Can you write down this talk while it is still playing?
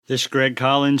This is Greg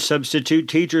Collins, Substitute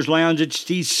Teachers Lounge. It's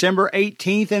December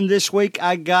 18th, and this week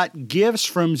I got gifts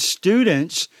from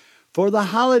students for the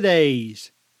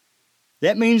holidays.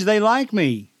 That means they like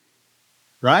me,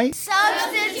 right?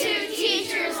 Substitute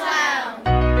Teachers Lounge.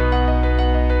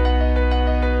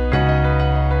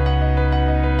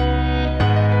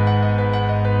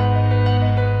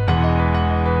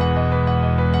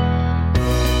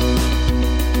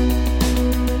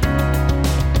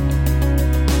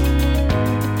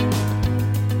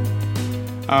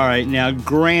 All right, now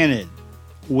granted,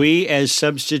 we as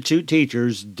substitute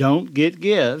teachers don't get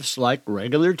gifts like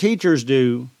regular teachers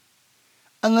do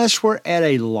unless we're at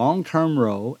a long-term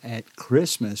role at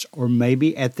Christmas or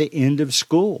maybe at the end of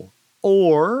school.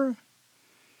 Or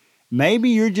maybe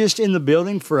you're just in the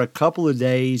building for a couple of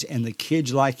days and the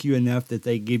kids like you enough that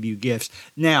they give you gifts.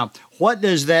 Now, what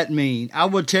does that mean? I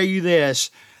will tell you this.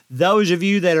 Those of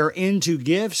you that are into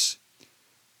gifts,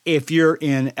 if you're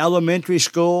in elementary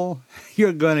school,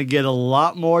 you're going to get a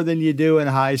lot more than you do in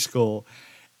high school.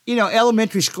 You know,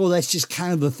 elementary school, that's just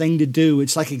kind of the thing to do.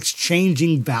 It's like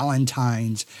exchanging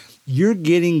Valentines. You're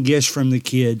getting gifts from the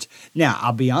kids. Now,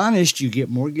 I'll be honest, you get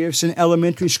more gifts in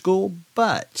elementary school,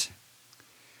 but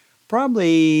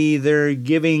probably they're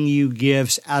giving you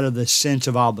gifts out of the sense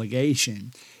of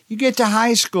obligation. You get to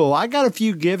high school. I got a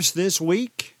few gifts this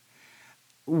week.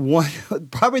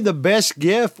 Probably the best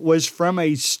gift was from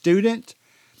a student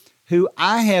who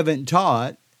I haven't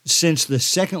taught since the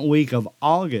second week of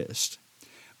August.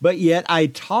 But yet I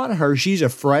taught her. She's a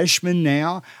freshman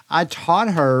now. I taught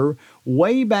her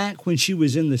way back when she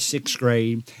was in the 6th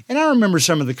grade. And I remember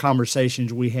some of the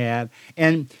conversations we had.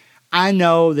 And I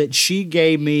know that she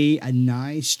gave me a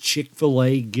nice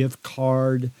Chick-fil-A gift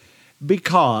card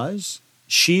because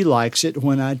she likes it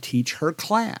when I teach her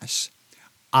class.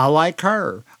 I like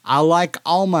her. I like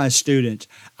all my students.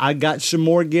 I got some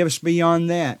more gifts beyond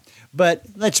that. But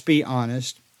let's be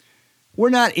honest.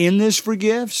 We're not in this for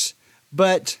gifts,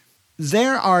 but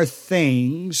there are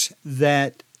things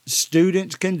that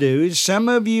students can do. Some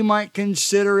of you might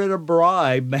consider it a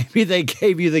bribe. Maybe they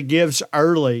gave you the gifts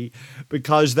early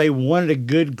because they wanted a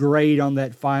good grade on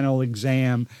that final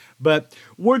exam. But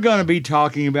we're going to be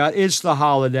talking about it's the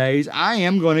holidays. I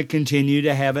am going to continue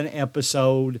to have an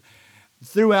episode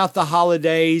throughout the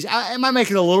holidays. I might make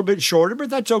it a little bit shorter,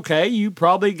 but that's okay. You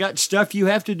probably got stuff you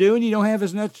have to do and you don't have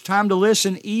as much time to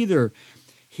listen either.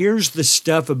 Here's the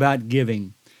stuff about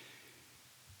giving.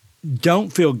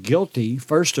 Don't feel guilty,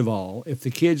 first of all, if the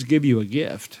kids give you a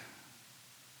gift.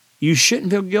 You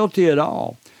shouldn't feel guilty at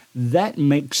all. That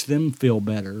makes them feel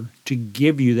better to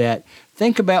give you that.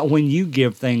 Think about when you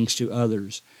give things to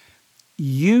others.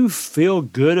 You feel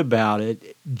good about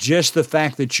it, just the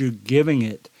fact that you're giving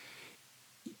it.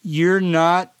 You're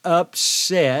not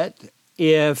upset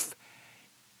if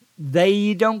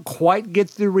they don't quite get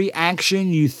the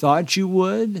reaction you thought you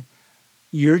would.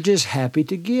 You're just happy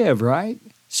to give, right?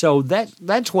 So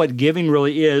that's what giving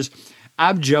really is.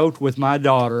 I've joked with my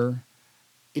daughter.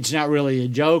 It's not really a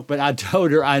joke, but I told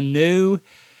her I knew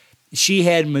she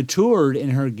had matured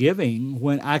in her giving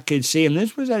when I could see, and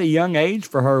this was at a young age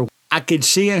for her, I could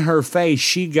see in her face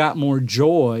she got more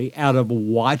joy out of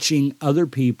watching other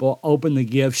people open the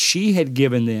gifts she had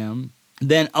given them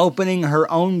than opening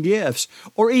her own gifts,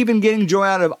 or even getting joy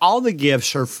out of all the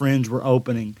gifts her friends were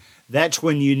opening. That's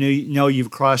when you know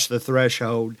you've crossed the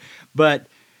threshold. But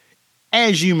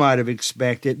as you might have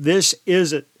expected, this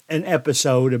is an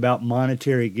episode about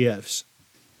monetary gifts.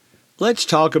 Let's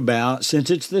talk about, since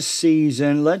it's the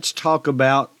season, let's talk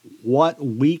about what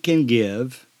we can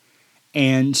give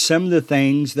and some of the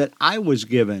things that I was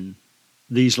given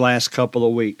these last couple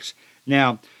of weeks.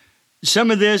 Now,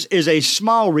 some of this is a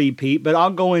small repeat, but I'll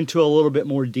go into a little bit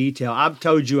more detail. I've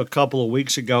told you a couple of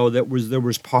weeks ago that there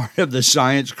was part of the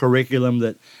science curriculum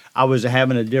that I was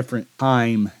having a different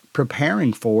time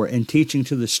preparing for and teaching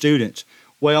to the students.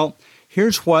 Well,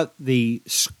 here's what the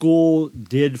school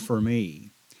did for me.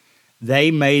 They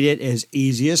made it as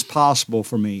easy as possible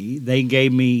for me. They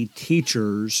gave me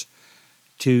teachers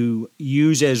to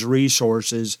use as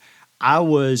resources. I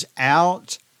was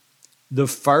out the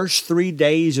first 3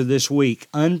 days of this week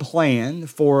unplanned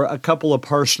for a couple of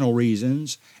personal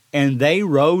reasons, and they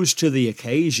rose to the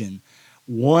occasion.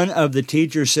 One of the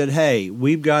teachers said, hey,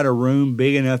 we've got a room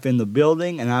big enough in the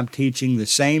building, and I'm teaching the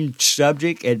same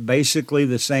subject at basically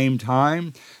the same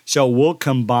time, so we'll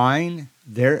combine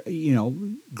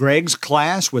Greg's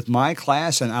class with my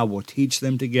class, and I will teach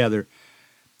them together.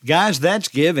 Guys, that's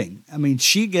giving. I mean,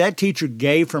 that teacher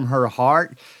gave from her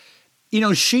heart.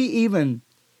 She even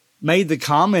made the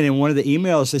comment in one of the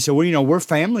emails. They said, well, we're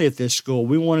family at this school.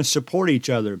 We want to support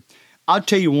each other. I'll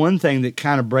tell you one thing that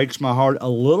kind of breaks my heart a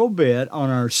little bit on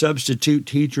our Substitute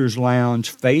Teachers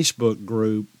Lounge Facebook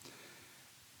group.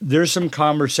 There's some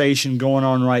conversation going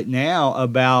on right now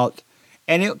about,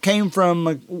 and it came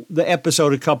from the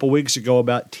episode a couple weeks ago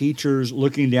about teachers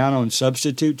looking down on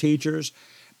substitute teachers.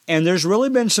 And there's really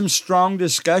been some strong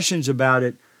discussions about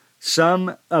it.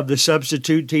 Some of the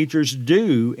substitute teachers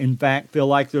do, in fact, feel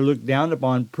like they're looked down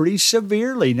upon pretty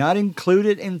severely, not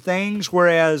included in things,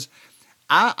 whereas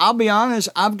I'll be honest,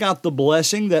 I've got the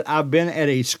blessing that I've been at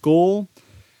a school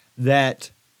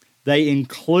that they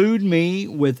include me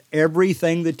with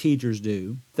everything the teachers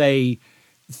do. They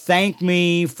thank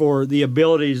me for the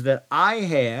abilities that I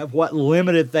have, what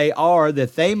limited they are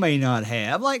that they may not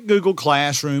have, like Google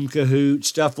Classroom, Kahoot,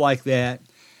 stuff like that.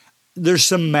 There's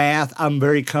some math I'm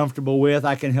very comfortable with.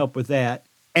 I can help with that.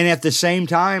 And at the same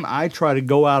time, I try to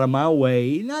go out of my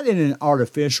way, not in an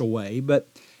artificial way, but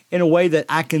in a way that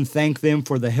I can thank them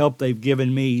for the help they've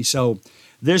given me. So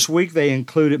this week they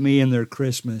included me in their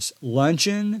Christmas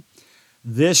luncheon.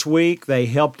 This week they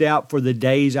helped out for the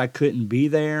days I couldn't be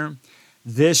there.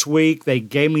 This week they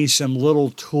gave me some little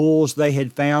tools they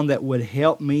had found that would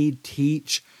help me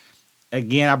teach.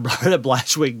 Again, I brought it up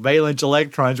last week, valence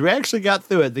electrons. We actually got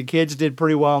through it. The kids did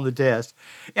pretty well on the test.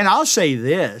 And I'll say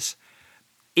this,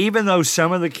 even though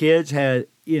some of the kids had,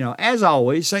 as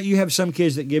always, so you have some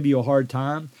kids that give you a hard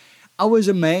time, I was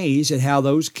amazed at how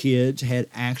those kids had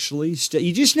actually studied.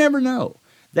 You just never know.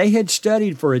 They had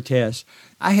studied for a test.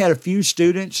 I had a few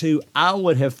students who I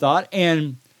would have thought,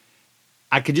 and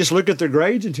I could just look at their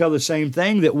grades and tell the same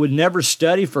thing, that would never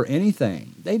study for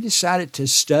anything. They decided to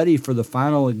study for the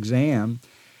final exam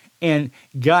and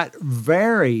got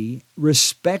very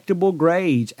respectable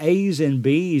grades, A's and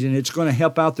B's, and it's going to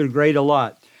help out their grade a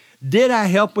lot. Did I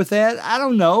help with that? I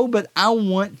don't know, but I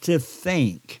want to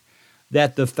think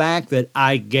that the fact that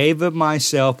I gave of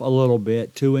myself a little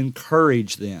bit to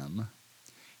encourage them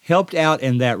helped out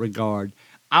in that regard.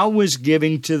 I was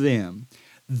giving to them.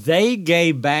 They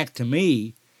gave back to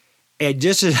me. And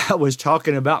just as I was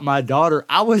talking about my daughter,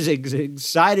 I was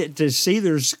excited to see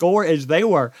their score as they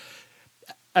were.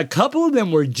 A couple of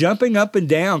them were jumping up and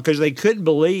down because they couldn't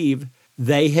believe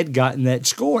they had gotten that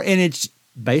score. And it's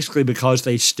basically because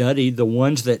they studied. The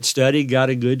ones that studied got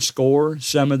a good score.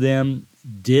 Some of them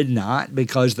did not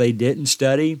because they didn't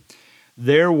study.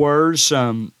 There were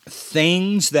some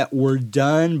things that were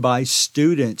done by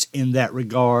students in that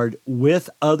regard with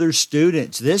other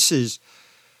students. This is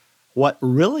what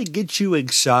really gets you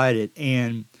excited.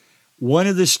 And one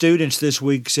of the students this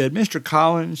week said, Mr.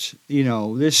 Collins,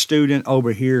 this student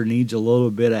over here needs a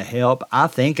little bit of help. I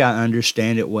think I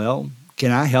understand it well.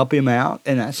 Can I help him out?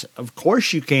 And I said, of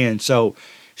course you can. So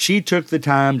she took the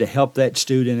time to help that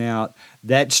student out.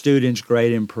 That student's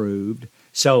grade improved.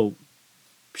 So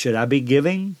should I be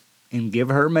giving and give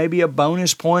her maybe a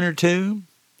bonus point or two?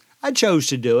 I chose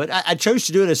to do it. I chose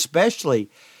to do it especially.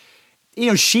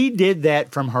 She did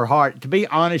that from her heart. To be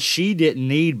honest, she didn't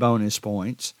need bonus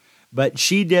points, but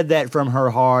she did that from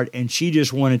her heart, and she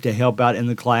just wanted to help out in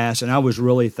the class, and I was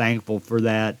really thankful for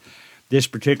that. This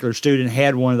particular student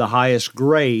had one of the highest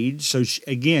grades, so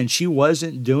she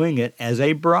wasn't doing it as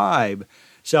a bribe.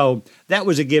 So that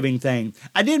was a giving thing.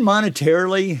 I did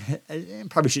monetarily,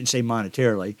 probably shouldn't say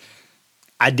monetarily,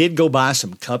 I did go buy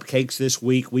some cupcakes this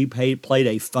week. We played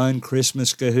a fun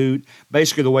Christmas Kahoot.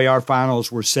 Basically the way our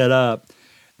finals were set up,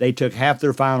 they took half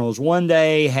their finals one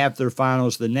day, half their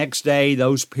finals the next day.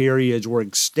 Those periods were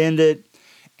extended,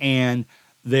 and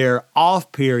their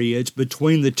off periods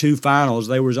between the two finals,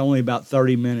 there was only about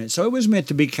 30 minutes. So it was meant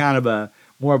to be kind of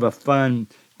more of a fun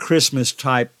Christmas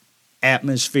type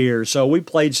atmosphere. So we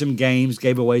played some games,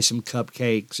 gave away some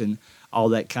cupcakes and all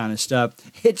that kind of stuff.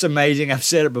 It's amazing. I've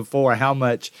said it before, how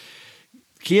much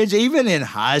kids, even in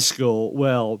high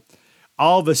school,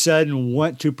 all of a sudden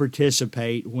want to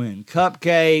participate when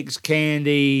cupcakes,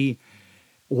 candy,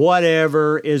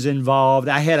 whatever is involved.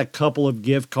 I had a couple of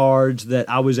gift cards that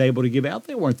I was able to give out.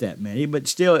 There weren't that many, but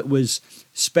still it was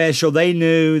special. They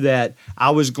knew that I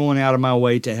was going out of my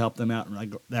way to help them out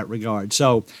in that regard.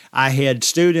 So I had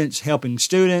students helping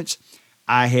students.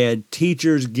 I had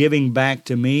teachers giving back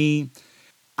to me.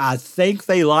 I think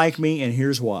they like me, and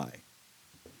here's why.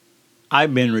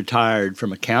 I've been retired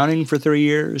from accounting for 3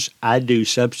 years. I do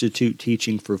substitute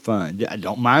teaching for fun. I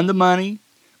don't mind the money,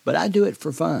 but I do it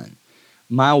for fun.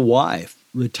 My wife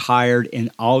retired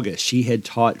in August. She had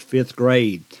taught 5th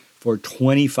grade for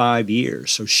 25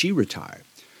 years, so she retired.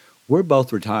 We're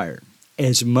both retired.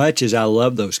 As much as I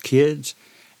love those kids,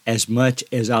 as much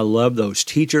as I love those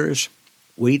teachers,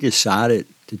 we decided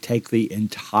to take the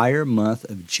entire month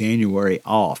of January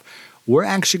off. we're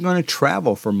actually going to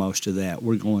travel for most of that.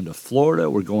 We're going to Florida.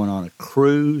 We're going on a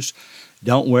cruise.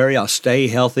 Don't worry, I'll stay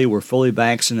healthy. We're fully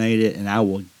vaccinated, and I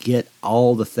will get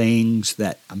all the things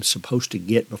that I'm supposed to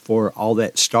get before all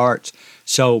that starts.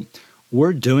 So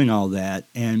we're doing all that,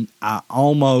 and I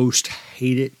almost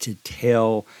hate it to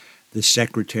tell the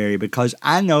secretary because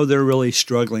I know they're really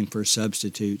struggling for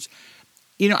substitutes.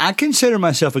 I consider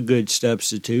myself a good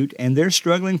substitute, and they're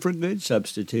struggling for good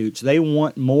substitutes. They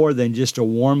want more than just a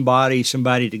warm body,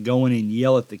 somebody to go in and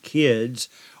yell at the kids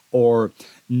or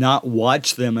not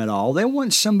watch them at all. They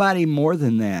want somebody more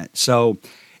than that. So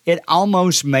it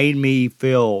almost made me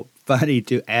feel funny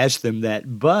to ask them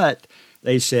that, but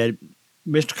they said,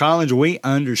 Mr. Collins, we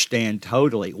understand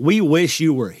totally. We wish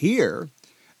you were here,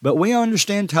 but we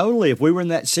understand totally. If we were in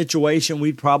that situation,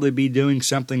 we'd probably be doing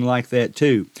something like that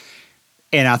too.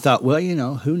 And I thought, well,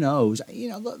 who knows?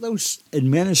 Those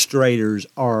administrators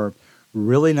are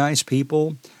really nice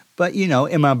people. But,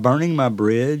 am I burning my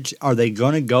bridge? Are they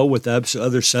going to go with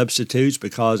other substitutes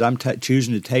because I'm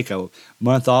choosing to take a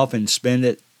month off and spend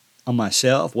it on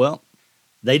myself? Well,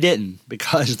 they didn't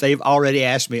because they've already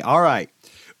asked me, all right,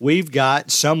 we've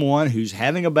got someone who's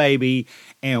having a baby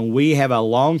and we have a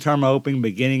long-term opening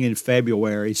beginning in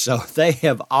February. So they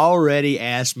have already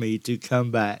asked me to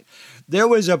come back. There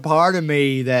was a part of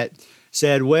me that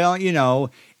said, well,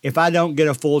 if I don't get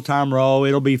a full-time role,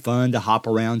 it'll be fun to hop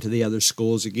around to the other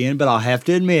schools again. But I'll have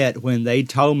to admit, when they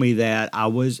told me that, I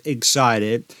was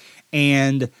excited.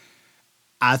 And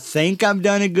I think I've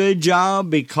done a good job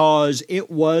because it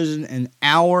wasn't an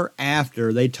hour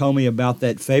after they told me about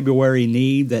that February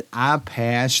need that I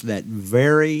passed that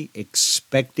very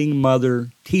expecting mother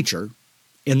teacher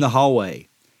in the hallway.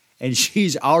 And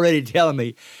she's already telling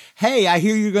me, hey, I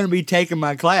hear you're going to be taking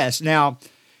my class. Now,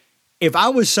 if I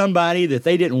was somebody that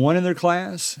they didn't want in their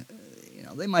class,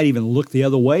 they might even look the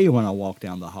other way when I walk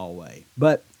down the hallway.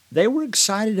 But they were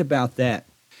excited about that.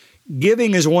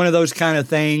 Giving is one of those kind of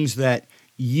things that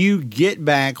you get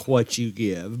back what you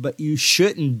give, but you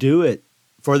shouldn't do it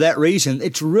for that reason.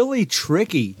 It's really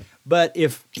tricky. But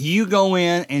if you go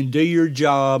in and do your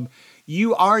job,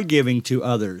 you are giving to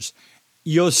others.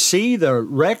 You'll see the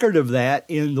record of that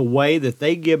in the way that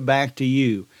they give back to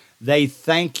you. They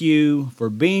thank you for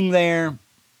being there.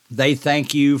 They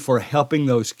thank you for helping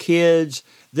those kids.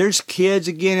 There's kids,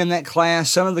 again, in that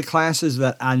class, some of the classes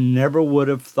that I never would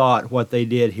have thought what they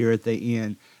did here at the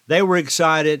end. They were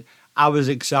excited. I was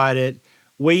excited.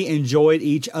 We enjoyed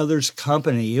each other's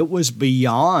company. It was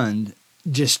beyond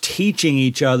just teaching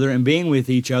each other and being with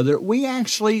each other. We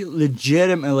actually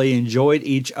legitimately enjoyed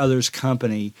each other's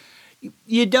company.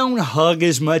 You don't hug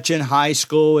as much in high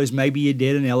school as maybe you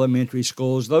did in elementary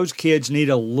schools. Those kids need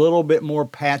a little bit more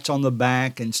pats on the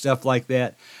back and stuff like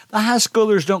that. The high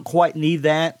schoolers don't quite need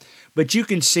that, but you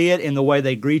can see it in the way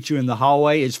they greet you in the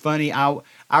hallway. It's funny,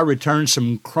 I returned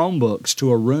some Chromebooks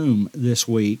to a room this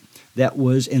week that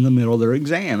was in the middle of their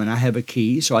exam, and I have a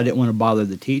key, so I didn't want to bother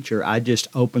the teacher. I just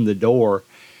opened the door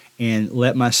and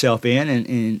let myself in,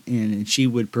 and she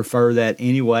would prefer that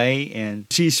anyway. And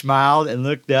she smiled and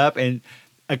looked up, and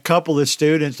a couple of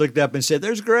students looked up and said,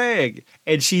 "There's Greg."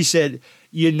 And she said,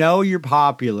 you're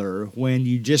popular when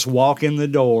you just walk in the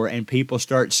door and people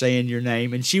start saying your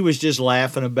name. And she was just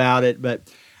laughing about it. But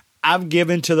I've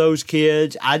given to those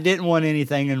kids. I didn't want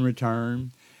anything in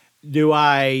return. Do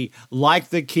I like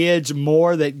the kids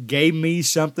more that gave me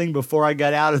something before I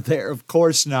got out of there? Of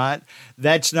course not.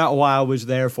 That's not why I was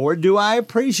there for. Do I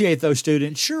appreciate those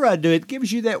students? Sure I do. It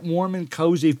gives you that warm and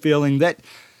cozy feeling. That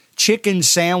chicken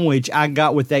sandwich I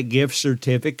got with that gift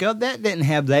certificate, that didn't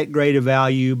have that great a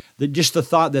value. Just the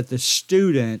thought that the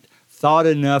student thought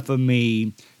enough of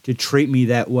me to treat me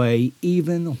that way,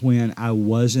 even when I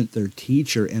wasn't their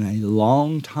teacher in a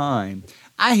long time.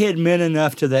 I had meant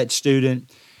enough to that student.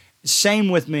 Same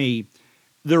with me.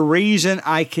 The reason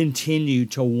I continue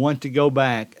to want to go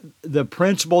back, the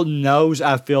principal knows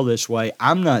I feel this way.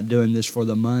 I'm not doing this for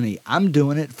the money. I'm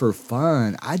doing it for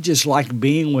fun. I just like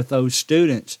being with those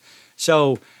students.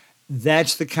 So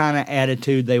that's the kind of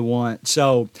attitude they want.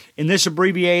 So in this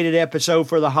abbreviated episode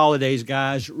for the holidays,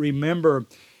 guys, remember,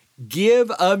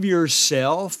 give of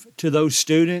yourself to those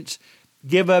students.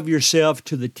 Give of yourself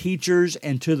to the teachers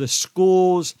and to the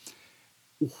schools.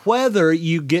 Whether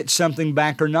you get something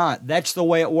back or not, that's the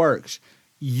way it works.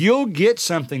 You'll get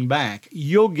something back.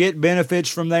 You'll get benefits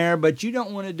from there, but you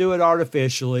don't want to do it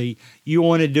artificially. You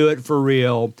want to do it for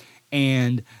real,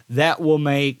 and that will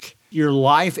make your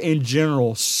life in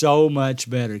general so much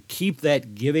better. Keep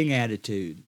that giving attitude.